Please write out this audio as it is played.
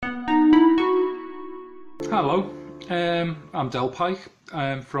Hello, I'm Del Pike.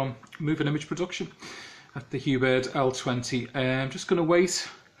 I'm from Moving Image Production at the Hubert L20. I'm just going to wait,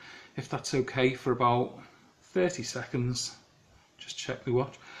 if that's okay, for about 30 seconds. Just check the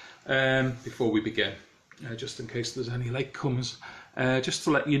watch before we begin, just in case there's any latecomers. Just to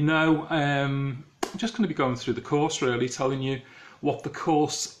let you know, I'm just going to be going through the course, really, telling you what the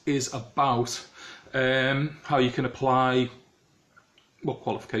course is about, how you can apply, what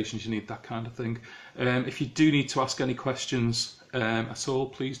qualifications you need, that kind of thing. If you do need to ask any questions at all,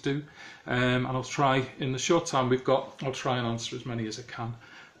 please do, and I'll try, in the short time we've got, I'll try and answer as many as I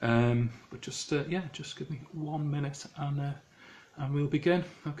can. But just yeah, just give me 1 minute and we'll begin.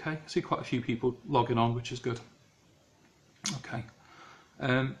 Okay, I see quite a few people logging on, which is good. Okay,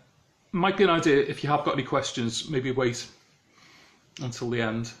 might be an idea, if you have got any questions, maybe wait until the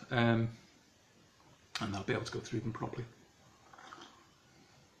end, and I'll be able to go through them properly.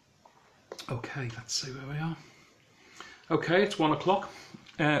 Okay, let's see where we are. Okay, it's 1 o'clock.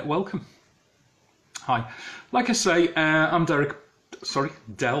 Welcome. Hi. Like I say, I'm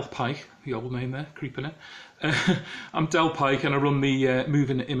Del Pike, the old name there, creeping in. I'm Del Pike and I run the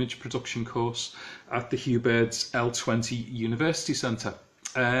Moving Image Production course at the Hubert's L20 University Centre.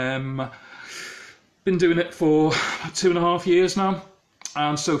 Been doing it for about 2.5 years now,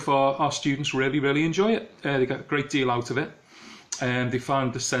 and so far our students really enjoy it. They get a great deal out of it. They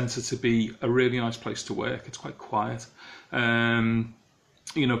find the centre to be a really nice place to work. It's quite quiet.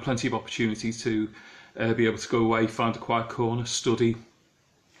 You know, plenty of opportunities to be able to go away, find a quiet corner, study,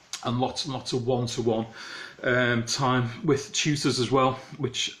 and lots and lots of one-to-one time with tutors as well,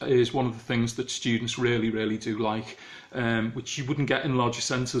 which is one of the things that students really do like, which you wouldn't get in larger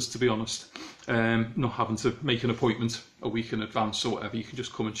centres, to be honest. Not having to make an appointment a week in advance or whatever, you can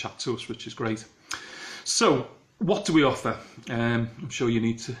just come and chat to us, which is great. So, what do we offer? I'm sure you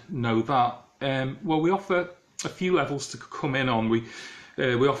need to know that. Well, we offer a few levels to come in on. We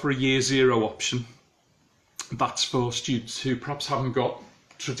offer a year zero option. That's for students who perhaps haven't got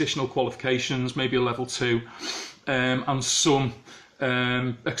traditional qualifications, maybe a level 2, and some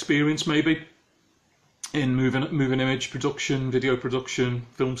experience maybe in moving image production, video production,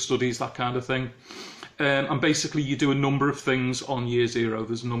 film studies, that kind of thing. And basically you do a number of things on year zero.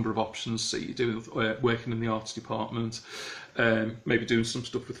 There's a number of options. So you do working in the arts department, maybe doing some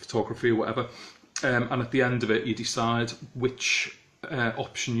stuff with photography or whatever. And at the end of it, you decide which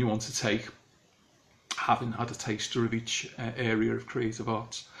option you want to take, having had a taster of each area of creative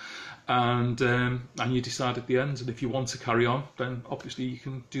arts. And you decide at the end, and if you want to carry on, then obviously you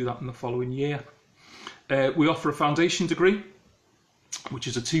can do that in the following year. We offer a foundation degree, which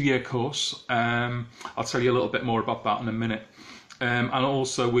is a 2-year course. I'll tell you a little bit more about that in a minute. And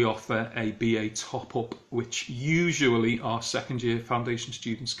also we offer a BA top-up, which usually our second-year foundation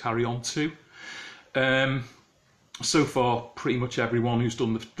students carry on to. So far, pretty much everyone who's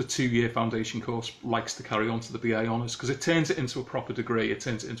done the 2-year foundation course likes to carry on to the BA Honours, because it turns it into a proper degree. It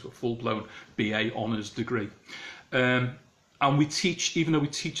turns it into a full-blown BA Honours degree. And we teach, even though we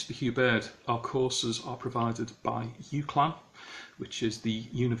teach the Hubert, our courses are provided by UCLan, which is the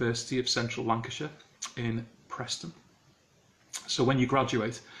University of Central Lancashire in Preston. So when you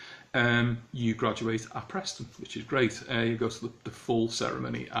graduate at Preston, which is great. You go to the full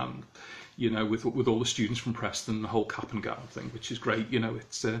ceremony, and you know, with all the students from Preston, the whole cap and gown thing, which is great. You know,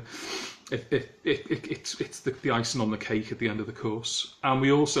 it's the icing on the cake at the end of the course. And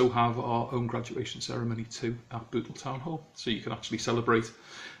we also have our own graduation ceremony too at Bootle Town Hall, so you can actually celebrate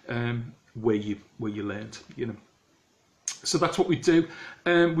where you learned. You know. So that's what we do.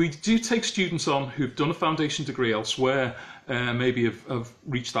 We do take students on who've done a foundation degree elsewhere, maybe have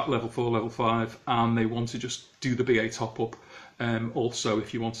reached that level 4, level 5, and they want to just do the BA top-up. Also,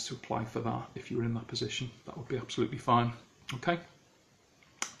 if you wanted to apply for that, if you were in that position, that would be absolutely fine. Okay.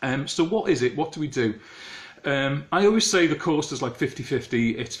 So what is it? What do we do? I always say the course is like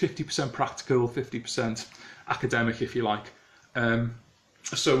 50-50. It's 50% practical, 50% academic, if you like.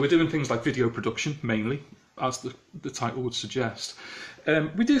 So we're doing things like video production, mainly, as the title would suggest.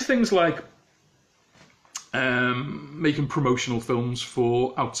 We do things like making promotional films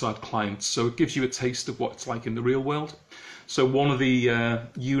for outside clients, so it gives you a taste of what it's like in the real world. So one of the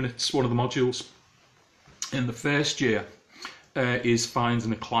units, one of the modules in the first year is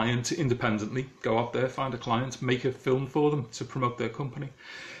finding a client independently. Go out there, find a client, make a film for them to promote their company.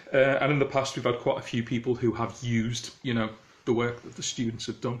 And in the past we've had quite a few people who have used, you know, the work that the students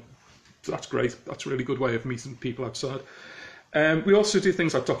have done. So that's great. That's a really good way of meeting people outside. We also do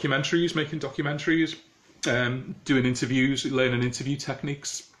things like documentaries, making documentaries, doing interviews, learning interview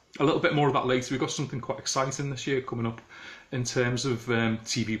techniques, A little bit more of that later. We've got something quite exciting this year coming up in terms of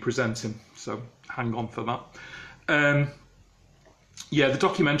TV presenting, so hang on for that. Yeah, the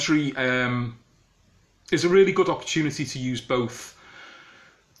documentary is a really good opportunity to use both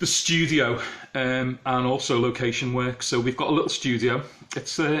the studio and also location work. So we've got a little studio.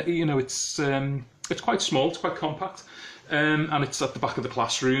 It's it's quite small, it's quite compact, and it's at the back of the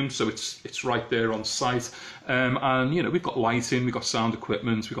classroom, so it's right there on site. And we've got lighting, we've got sound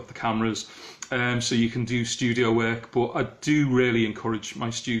equipment, we've got the cameras, so you can do studio work. But I do really encourage my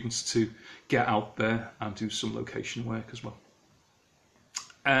students to get out there and do some location work as well.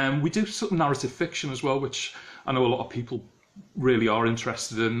 We do sort of narrative fiction as well, which I know a lot of people really are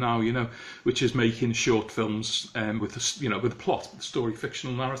interested in now, which is making short films with a plot, the story,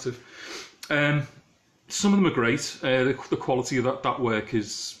 fictional narrative. Some of them are great. The quality of that work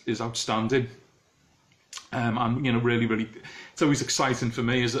is outstanding, and really, it's always exciting for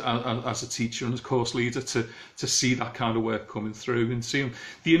me as a teacher and as a course leader to see that kind of work coming through and seeing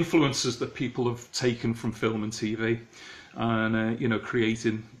the influences that people have taken from film and TV, and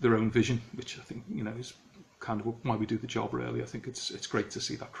creating their own vision, which I think is kind of why we do the job. Really, I think it's great to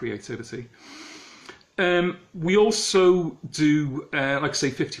see that creativity. We also do, like I say,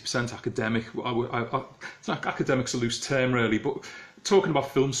 50% academic. Academic's a loose term, really, but talking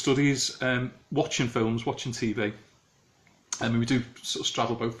about film studies, watching films, watching TV. We do sort of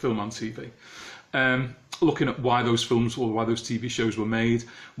straddle both film and TV. Looking at why those films or why those TV shows were made,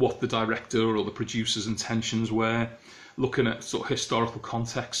 what the director or the producer's intentions were, looking at sort of historical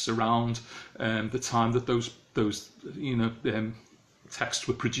contexts around the time that those texts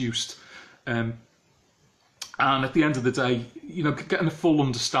were produced. And at the end of the day, getting a full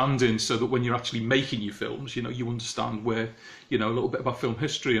understanding so that when you're actually making your films, you understand where, a little bit about film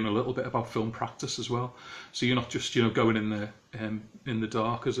history and a little bit about film practice as well. So you're not just, going in there in the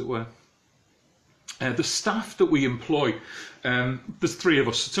dark, as it were. The staff that we employ, there's 3 of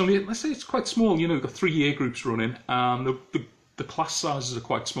us. It's only, let's say it's quite small, we've got 3 year groups running, and the class sizes are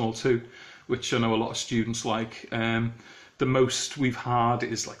quite small too, which I know a lot of students like. The most we've had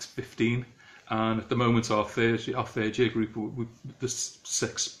is like 15. And at the moment, our third year group, there's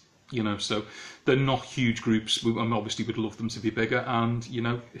 6, so they're not huge groups. And obviously, we'd love them to be bigger. And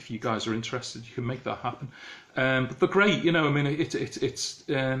if you guys are interested, you can make that happen. But they're great.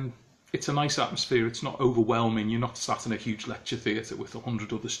 It's a nice atmosphere. It's not overwhelming. You're not sat in a huge lecture theatre with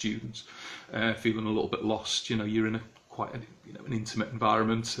 100 other students, feeling a little bit lost. You're in quite an intimate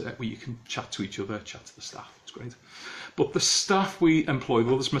environment where you can chat to each other, chat to the staff. It's great. But the staff we employ,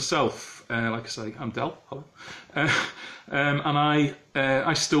 well, there's myself, like I say, I'm Del, hello, and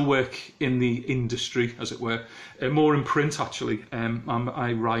I still work in the industry, as it were, more in print actually.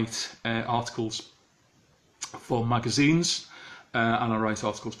 I write articles for magazines, and I write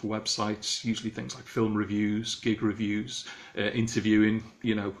articles for websites, usually things like film reviews, gig reviews, interviewing,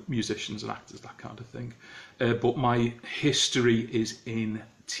 musicians and actors, that kind of thing. But my history is in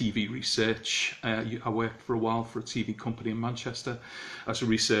TV research. I worked for a while for a TV company in Manchester as a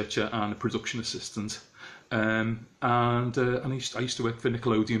researcher and a production assistant. And I used to work for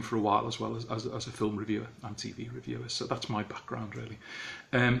Nickelodeon for a while as well as a film reviewer and TV reviewer. So that's my background really.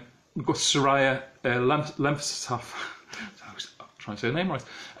 We've got Soraya Lemfstaff. I'm trying to say her name right.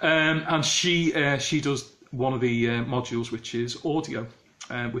 And she does one of the modules, which is audio.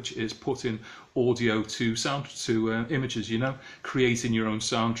 Which is putting audio to images, creating your own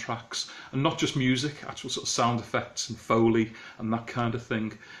soundtracks, and not just music, actual sort of sound effects and Foley and that kind of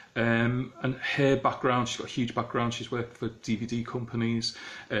thing. And her background, she's got a huge background. She's worked for DVD companies.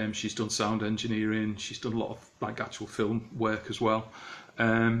 She's done sound engineering. She's done a lot of actual film work as well.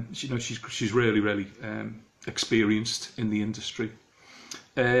 She's really experienced in the industry.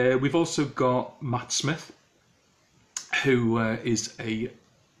 We've also got Matt Smith, who is a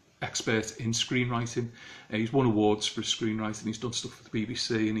expert in screenwriting. He's won awards for his screenwriting. He's done stuff for the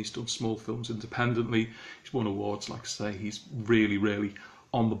BBC and he's done small films independently. He's won awards, like I say. He's really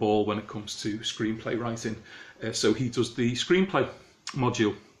on the ball when it comes to screenplay writing. So he does the screenplay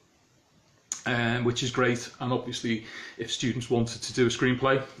module, which is great. And obviously, if students wanted to do a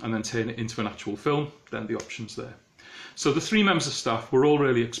screenplay and then turn it into an actual film, then the option's there. So the 3 members of staff, we're all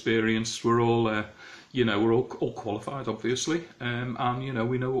really experienced. We're all we're all qualified, obviously, and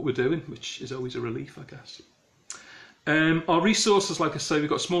we know what we're doing, which is always a relief, I guess. Our resources, like I say, we've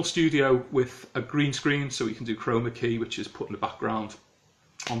got a small studio with a green screen, so we can do chroma key, which is putting a background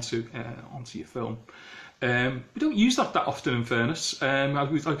onto your film. We don't use that often, in fairness.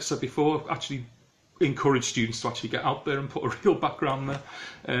 Like I said before, actually encourage students to actually get out there and put a real background there.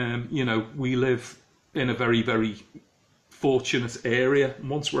 We live in a very fortunate area. And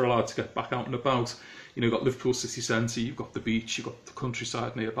once we're allowed to get back out and about, you know, you've got Liverpool city centre, you've got the beach, you've got the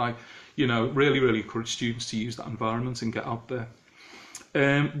countryside nearby. You know, really, really encourage students to use that environment and get out there.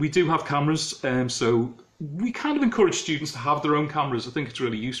 We do have cameras, so we kind of encourage students to have their own cameras. I think it's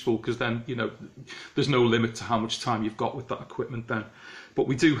really useful because then, you know, there's no limit to how much time you've got with that equipment then. But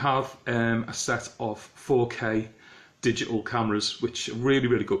we do have a set of 4K digital cameras, which are really,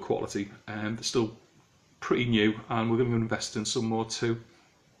 really good quality. They're still pretty new, and we're going to invest in some more too.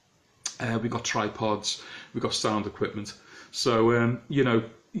 We've got tripods, we've got sound equipment. So, you know,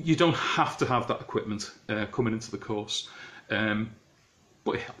 you don't have to have that equipment coming into the course,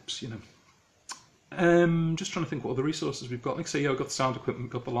 but it helps, you know. Just trying to think what other resources we've got. Like I say, yeah, we've got the sound equipment,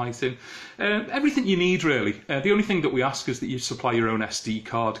 we've got the lighting, everything you need really. The only thing that we ask is that you supply your own SD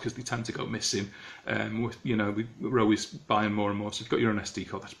card because they tend to go missing. You know, we're always buying more and more, so if you've got your own SD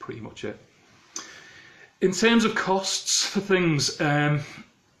card, that's pretty much it. In terms of costs for things,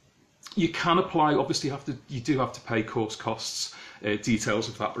 you can apply. Obviously, you do have to pay course costs. Details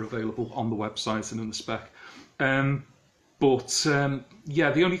of that are available on the website and in the spec. But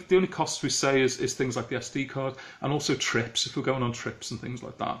yeah, the only costs we say is things like the SD card and also trips, if we're going on trips and things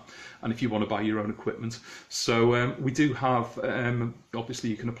like that, and if you want to buy your own equipment. So we do have, obviously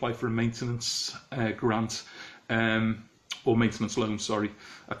you can apply for a maintenance grant or maintenance loan, sorry,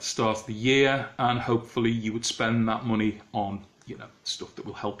 at the start of the year, and hopefully you would spend that money on, you know, stuff that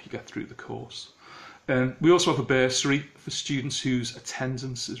will help you get through the course. We also have a bursary for students whose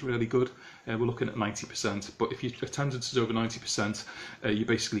attendance is really good. We're looking at 90%, but if your attendance is over 90%, you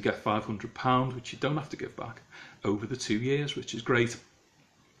basically get £500, which you don't have to give back over the 2 years, which is great.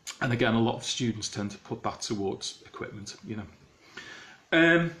 And again, a lot of students tend to put that towards equipment, you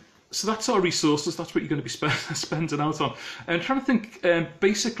know. So that's our resources. That's what you're going to be spending out on. And trying to think,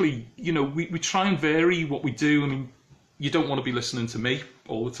 basically, you know, we try and vary what we do. I mean, you don't want to be listening to me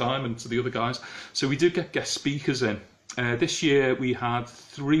all the time and to the other guys. So we do get guest speakers in. This year we had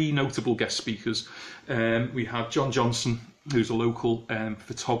 3 notable guest speakers. We had John Johnson, who's a local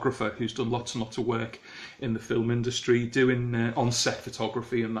photographer who's done lots and lots of work in the film industry, doing on-set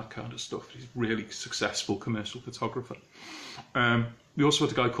photography and that kind of stuff. He's a really successful commercial photographer. We also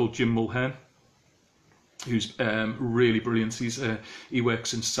had a guy called Jim Mulhern, who's really brilliant. He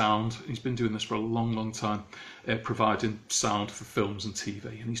works in sound. He's been doing this for a long, long time, providing sound for films and TV,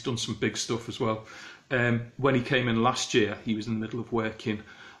 and he's done some big stuff as well. When he came in last year, he was in the middle of working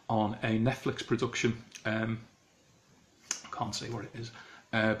on a Netflix production. I can't say what it is,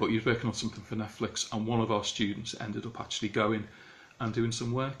 but he was working on something for Netflix, and one of our students ended up actually going and doing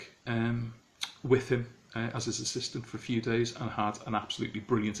some work with him as his assistant for a few days, and had an absolutely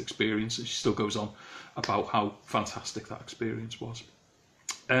brilliant experience. And she still goes on about how fantastic that experience was.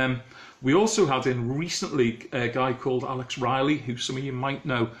 We also had in recently a guy called Alex Riley, who some of you might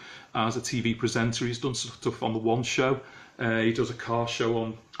know as a TV presenter. He's done stuff on the One Show. He does a car show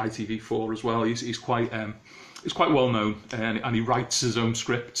on ITV4 as well. He's quite well known, and he writes his own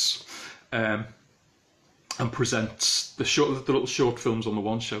scripts and presents the little short films on the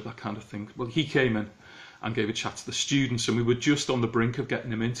One Show, that kind of thing. Well, he came in and gave a chat to the students, and we were just on the brink of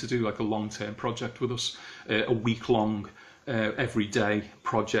getting him in to do like a long-term project with us, a week-long, everyday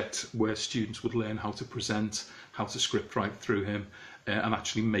project where students would learn how to present, how to script write through him, and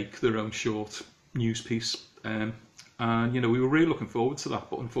actually make their own short news piece. And you know, we were really looking forward to that,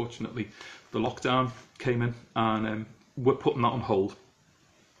 but unfortunately the lockdown came in, and we're putting that on hold.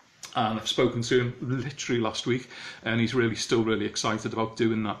 And I've spoken to him literally last week, and he's still really excited about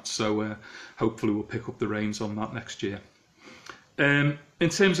doing that. So hopefully we'll pick up the reins on that next year. In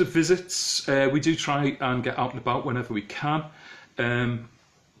terms of visits, we do try and get out and about whenever we can.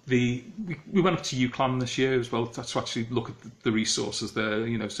 We went up to UCLan this year as well to actually look at the resources there,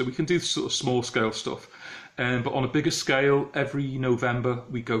 you know, so we can do sort of small scale stuff. But on a bigger scale, every November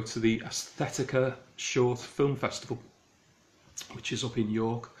we go to the Aesthetica Short Film Festival, which is up in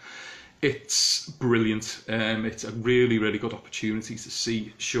York. It's brilliant. It's a really, really good opportunity to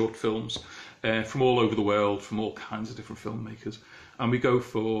see short films from all over the world, from all kinds of different filmmakers. And we go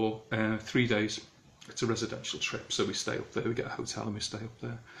for 3 days. It's a residential trip, so we stay up there, we get a hotel and we stay up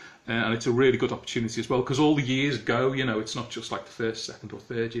there. And it's a really good opportunity as well, because all the years go, you know, it's not just like the first, second or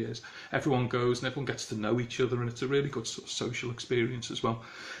third years. Everyone goes and everyone gets to know each other, and it's a really good sort of social experience as well.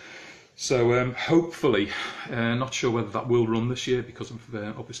 So hopefully, not sure whether that will run this year because of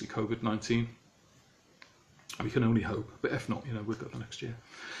obviously COVID-19. We can only hope, but if not, you know, we'll go the next year.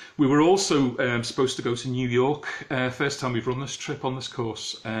 We were also supposed to go to New York. First time we've run this trip on this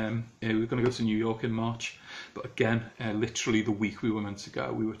course. We're going to go to New York in March. But again, literally the week we were meant to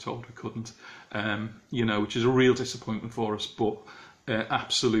go, we were told we couldn't, you know, which is a real disappointment for us. But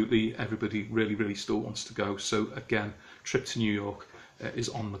absolutely everybody really still wants to go. So again, trip to New York is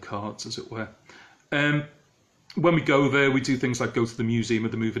on the cards, as it were. When we go there, we do things like go to the Museum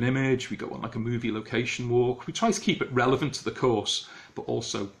of the Moving Image, we go on like a movie location walk. We try to keep it relevant to the course, but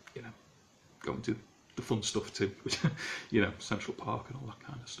also, you know, go and do the fun stuff too, you know, Central Park and all that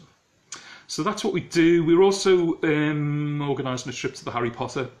kind of stuff. So that's what we do. We're also organising a trip to the Harry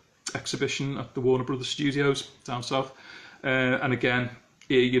Potter exhibition at the Warner Brothers Studios down south. And again,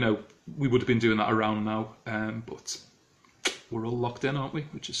 you know, we would have been doing that around now, but we're all locked in, aren't we?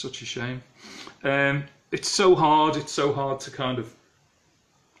 Which is such a shame. It's so hard to kind of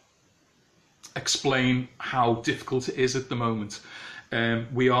explain how difficult it is at the moment.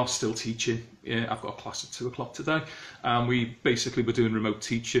 We are still teaching. I've got a class at 2 o'clock today, and we basically were doing remote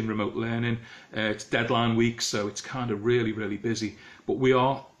teaching, remote learning. It's deadline week, so it's kind of really busy. But we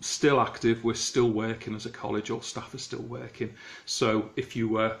are still active. We're still working as a college. All staff are still working. So if you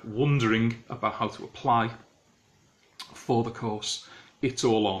were wondering about how to apply for the course, it's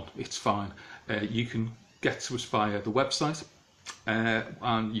all on. It's fine. You can get to us via the website,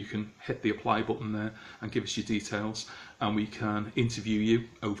 and you can hit the apply button there and give us your details, and we can interview you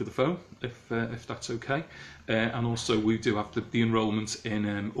over the phone if that's okay. And also we do have the enrolment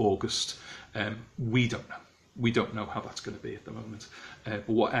in August. We don't know how that's going to be at the moment, but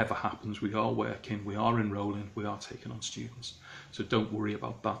whatever happens, we are working, we are enrolling, we are taking on students, so don't worry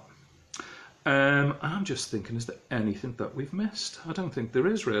about that. I'm just thinking, is there anything that we've missed? I don't think there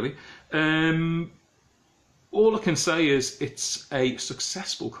is really. All I can say is it's a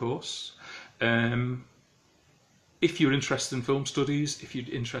successful course. If you're interested in film studies, if you're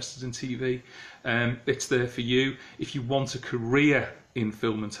interested in TV, it's there for you. If you want a career in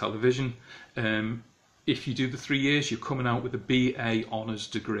film and television, if you do the 3 years, you're coming out with a BA Honours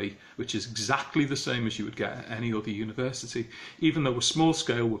degree, which is exactly the same as you would get at any other university. Even though we're small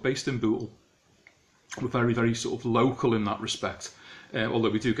scale, we're based in Bootle, we're very sort of local in that respect, although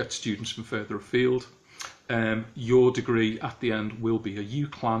we do get students from further afield. Your degree at the end will be a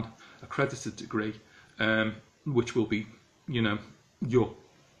UCLan accredited degree, which will be, you know, your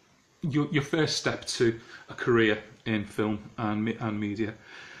first step to a career in film and media.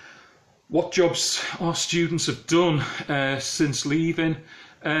 What jobs our students have done since leaving?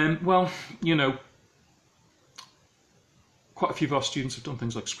 Well, you know, quite a few of our students have done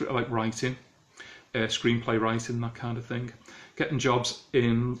things like writing, screenplay writing, that kind of thing. Getting jobs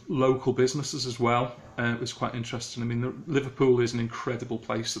in local businesses as well was quite interesting. I mean, Liverpool is an incredible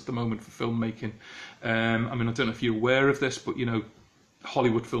place at the moment for filmmaking. I mean, I don't know if you're aware of this, but you know,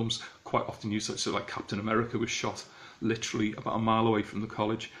 Hollywood films quite often use, so like Captain America was shot literally about a mile away from the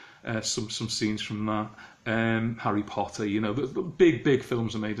college. Some scenes from that. Harry Potter, you know, the big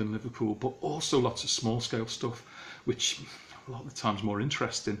films are made in Liverpool, but also lots of small scale stuff, which a lot of the times more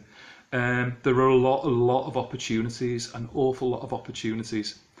interesting. There are a lot of opportunities, an awful lot of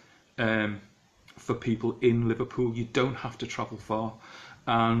opportunities for people in Liverpool. You don't have to travel far.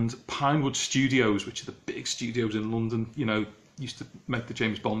 And Pinewood Studios, which are the big studios in London, you know, used to make the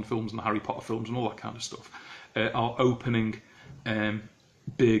James Bond films and the Harry Potter films and all that kind of stuff, are opening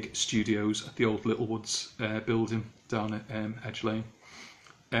big studios at the old Littlewoods building down at Edge Lane.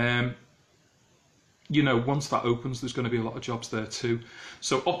 You know, once that opens, there's going to be a lot of jobs there too.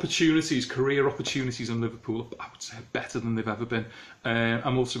 So opportunities, career opportunities in Liverpool, I would say, are better than they've ever been.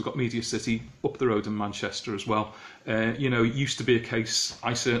 And also we've got Media City up the road in Manchester as well. You know, it used to be a case,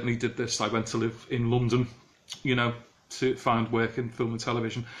 I certainly did this, I went to live in London, you know, to find work in film and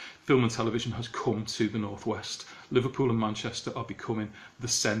television. Film and television has come to the northwest. Liverpool and Manchester are becoming the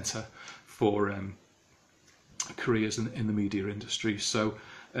centre for careers in the media industry. So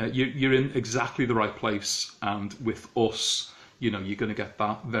you're in exactly the right place, and with us, you know, you're going to get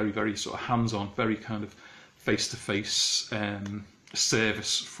that very sort of hands-on, very kind of face-to-face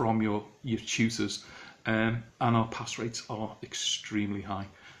service from your tutors, and our pass rates are extremely high.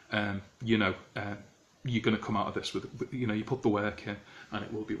 You know, you're going to come out of this with, you know, you put the work in, and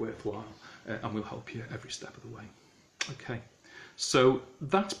it will be worthwhile, and we'll help you every step of the way. Okay, so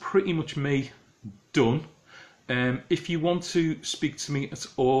that's pretty much me done. If you want to speak to me at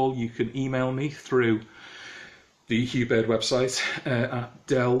all, you can email me through the Hugh Bird website at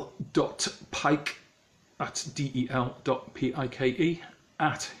del.pike at del.pike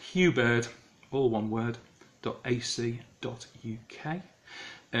at hughbird, all one word, .ac.uk.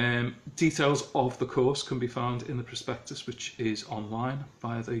 Details of the course can be found in the prospectus, which is online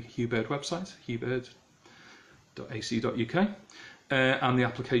via the Hugh Bird website, hughbird.ac.uk, and the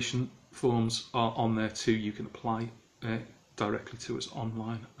application forms are on there too. You can apply directly to us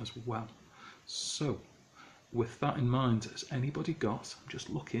online as well. So with that in mind, has anybody got, I'm just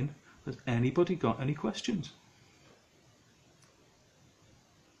looking, has anybody got any questions?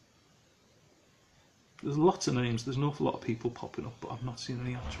 There's lots of names, there's an awful lot of people popping up, but I've not seen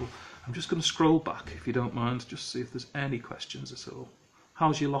any actual. I'm just going to scroll back, if you don't mind, just see if there's any questions at all.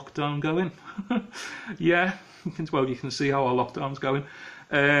 How's your lockdown going? Yeah, you can see how our lockdown's going.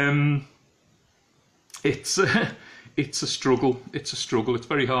 It's a struggle. It's a struggle. It's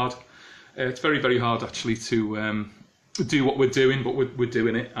very hard. It's very, very hard actually to do what we're doing, but we're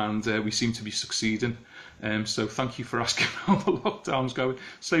doing it, and we seem to be succeeding. So thank you for asking how the lockdown's going.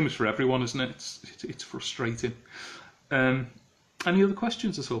 Same as for everyone, isn't it? It's frustrating. Any other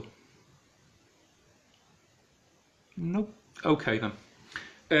questions at all? Nope. Okay then.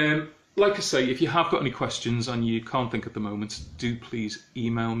 Like I say, if you have got any questions and you can't think at the moment, do please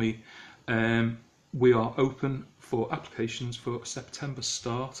email me. We are open for applications for a September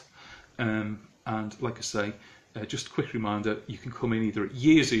start. And like I say, just a quick reminder, you can come in either at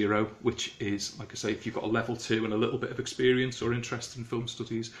year 0, which is, like I say, if you've got a level 2 and a little bit of experience or interest in film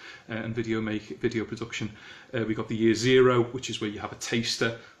studies and video production. We've got the year 0, which is where you have a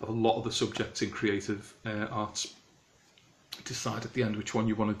taster of a lot of the subjects in creative arts. Decide at the end which one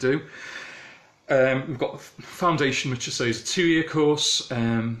you want to do. We've got the foundation, which I say is a 2-year course,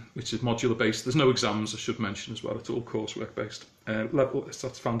 which is modular based. There's no exams, I should mention as well. It's all coursework based. Level,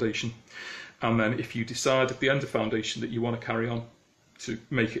 that's foundation. And then if you decide at the end of foundation that you want to carry on to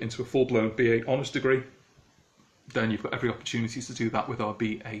make it into a full-blown BA honours degree, then you've got every opportunity to do that with our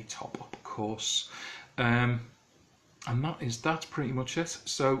BA top-up course. And that's pretty much it.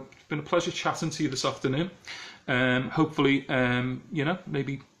 So it's been a pleasure chatting to you this afternoon. Hopefully,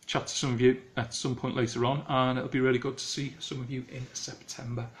 maybe chat to some of you at some point later on, and it'll be really good to see some of you in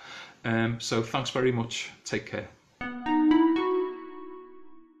September. So thanks very much. Take care.